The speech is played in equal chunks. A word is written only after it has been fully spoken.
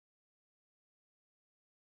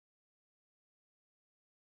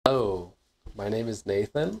my name is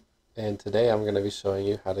Nathan, and today I'm going to be showing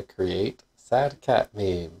you how to create sad cat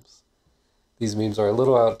memes. These memes are a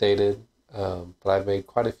little outdated, but I've made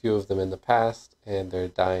quite a few of them in the past, and they're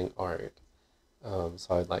dying art. So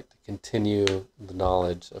I'd like to continue the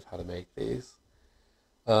knowledge of how to make these.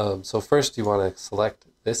 So first you want to select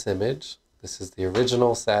this image. This is the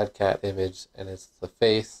original sad cat image, and it's the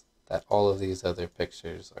face that all of these other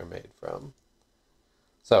pictures are made from.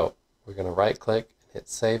 So we're going to right click and hit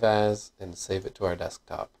Save As and save it to our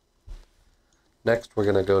desktop. Next we're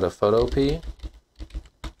going to go to Photopea.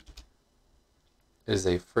 It is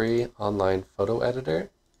a free online photo editor.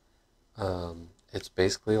 It's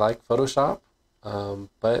basically like Photoshop,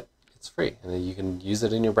 but it's free and you can use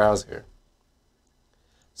it in your browser.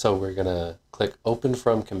 So we're going to click Open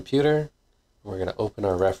from Computer, and we're going to open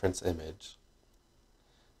our reference image.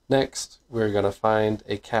 Next, we're going to find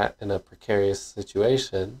a cat in a precarious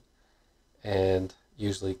situation, and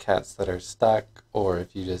usually cats that are stuck, or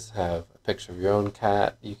if you just have a picture of your own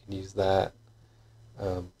cat, you can use that.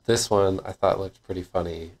 This one I thought looked pretty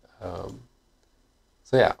funny. So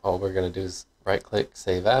yeah, all we're going to do is right-click,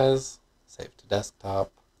 Save As, save to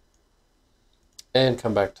desktop, and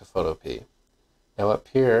come back to Photopea. Now up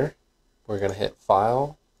here, we're going to hit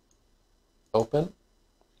File, Open,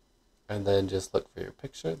 and then just look for your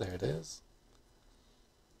picture. There it is.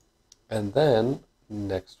 And then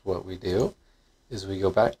next what we do is we go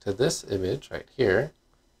back to this image right here.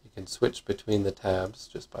 You can switch between the tabs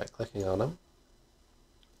just by clicking on them.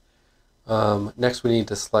 Next we need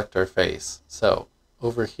to select our face. So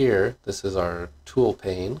over here, this is our tool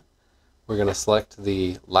pane. We're going to select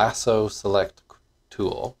the Lasso Select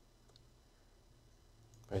tool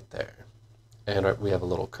right there. And we have a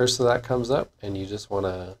little cursor that comes up, and you just want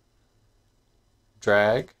to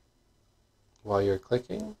drag while you're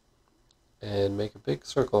clicking and make a big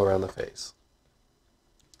circle around the face.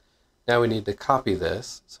 Now we need to copy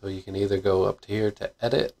this, so you can either go up to here to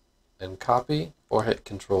edit and copy, or hit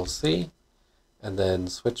Control C and then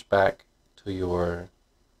switch back to your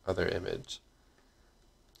other image.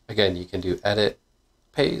 Again, you can do edit,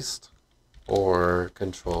 paste, or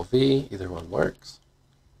Control V, either one works.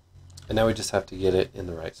 And now we just have to get it in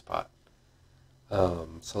the right spot.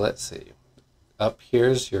 So let's see. Up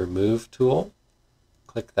here's your Move tool.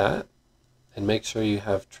 Click that and make sure you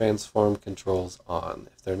have transform controls on.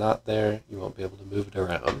 If they're not there, you won't be able to move it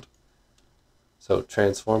around. So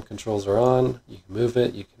transform controls are on, you can move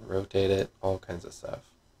it, you can rotate it, all kinds of stuff.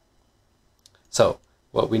 So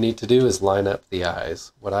what we need to do is line up the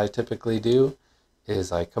eyes. What I typically do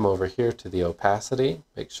is I come over here to the opacity,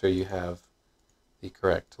 make sure you have the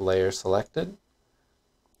correct layer selected,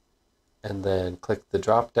 and then click the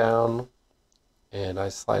drop down, and I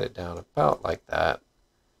slide it down about like that.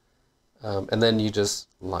 And then you just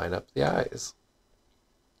line up the eyes.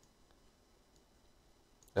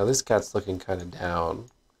 Now this cat's looking kind of down,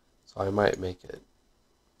 so I might make it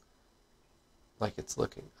like it's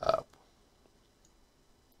looking up.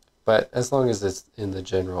 But as long as it's in the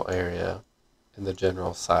general area, in the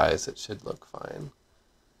general size, it should look fine.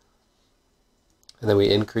 And then we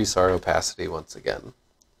increase our opacity once again.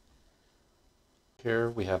 Here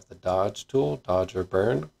we have the Dodge tool, Dodge or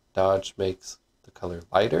Burn. Dodge makes the color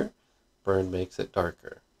lighter, Burn makes it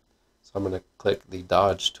darker. So I'm going to click the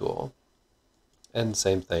Dodge tool. And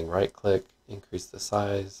same thing, right click, increase the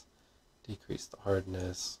size, decrease the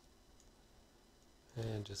hardness,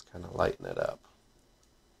 and just kind of lighten it up.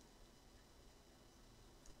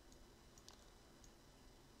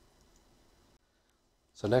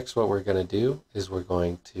 So next what we're going to do is we're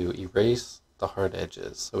going to erase the hard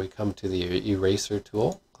edges. So we come to the eraser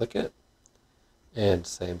tool, click it, and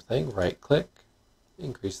same thing, right click,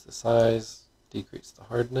 increase the size, decrease the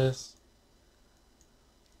hardness,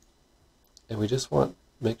 and we just want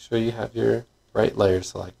to make sure you have your right layer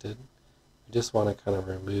selected. You just want to kind of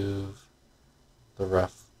remove the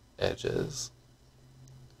rough edges.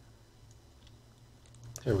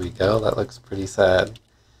 There we go, that looks pretty sad.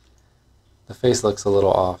 The face looks a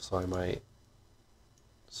little off, so I might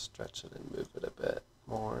stretch it and move it a bit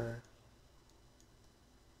more.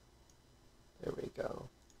 There we go.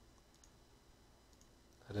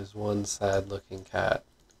 That is one sad looking cat.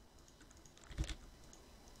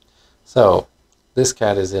 So this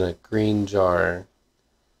cat is in a green jar,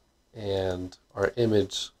 and our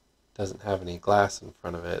image doesn't have any glass in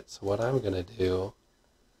front of it. So what I'm going to do,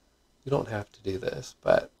 you don't have to do this,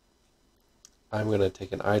 but I'm going to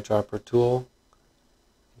take an eyedropper tool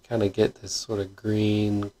and kind of get this sort of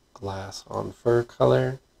green glass on fur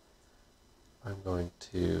color. I'm going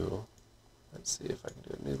to, let's see if I can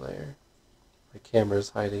do a new layer. My camera's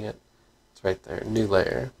hiding it. It's right there, new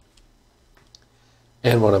layer.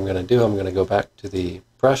 And what I'm going to do, I'm going to go back to the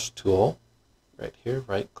brush tool right here,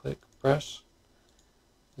 right click brush,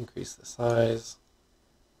 increase the size.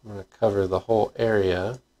 I'm going to cover the whole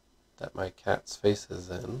area that my cat's face is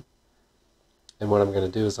in. And what I'm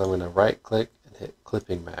going to do is I'm going to right click and hit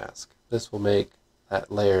clipping mask. This will make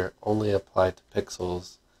that layer only apply to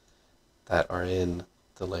pixels that are in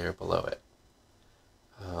the layer below it.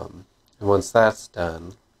 And once that's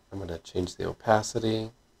done, I'm going to change the opacity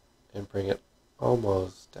and bring it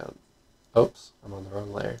almost down. Oops, I'm on the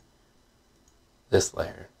wrong layer. This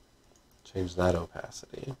layer. Change that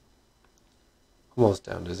opacity. Almost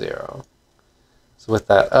down to 0. So with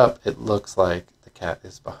that up, it looks like the cat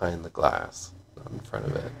is behind the glass, not in front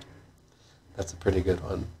of it. That's a pretty good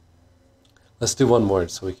one. Let's do one more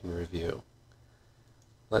so we can review.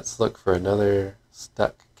 Let's look for another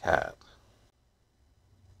stuck cat.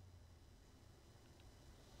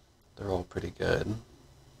 They're all pretty good.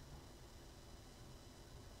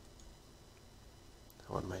 That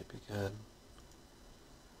one might be good.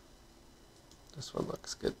 This one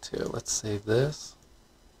looks good too. Let's save this.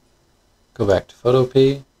 Go back to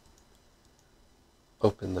Photopea.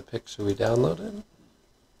 Open the picture we downloaded.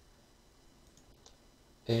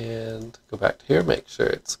 And go back to here. Make sure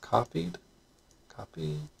it's copied.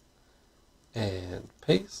 Copy. And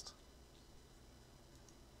paste.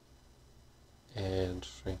 And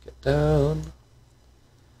shrink it down.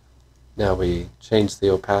 Now we change the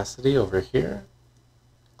opacity over here.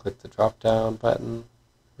 Click the drop down button.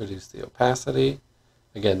 Reduce the opacity.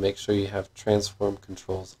 Again, make sure you have transform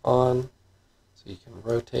controls on so you can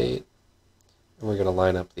rotate. And we're going to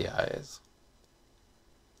line up the eyes.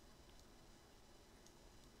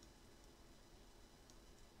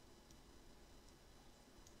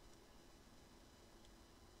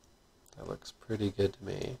 That looks pretty good to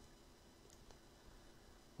me.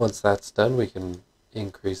 Once that's done, we can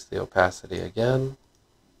increase the opacity again.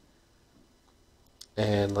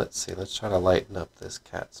 And let's see, let's try to lighten up this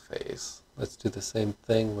cat's face. Let's do the same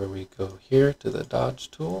thing where we go here to the dodge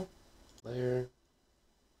tool, layer,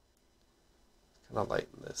 kind of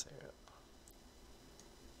lighten this area up.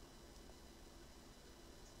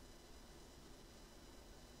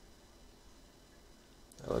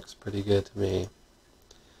 That looks pretty good to me.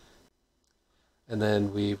 And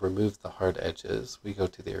then we remove the hard edges. We go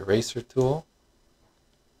to the eraser tool,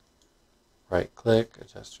 right click,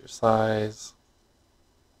 adjust your size.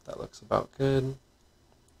 That looks about good.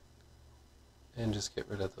 And just get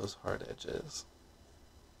rid of those hard edges.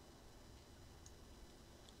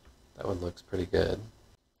 That one looks pretty good.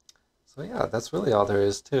 So yeah, that's really all there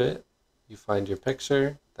is to it. You find your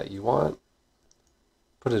picture that you want,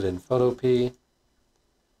 put it in Photopea,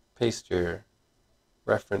 paste your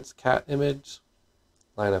reference cat image,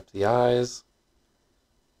 line up the eyes,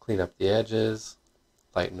 clean up the edges,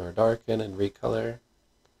 lighten or darken and recolor.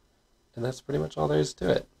 And that's pretty much all there is to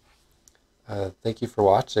it. Thank you for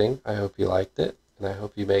watching. I hope you liked it, and I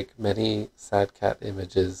hope you make many sad cat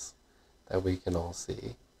images that we can all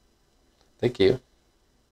see. Thank you.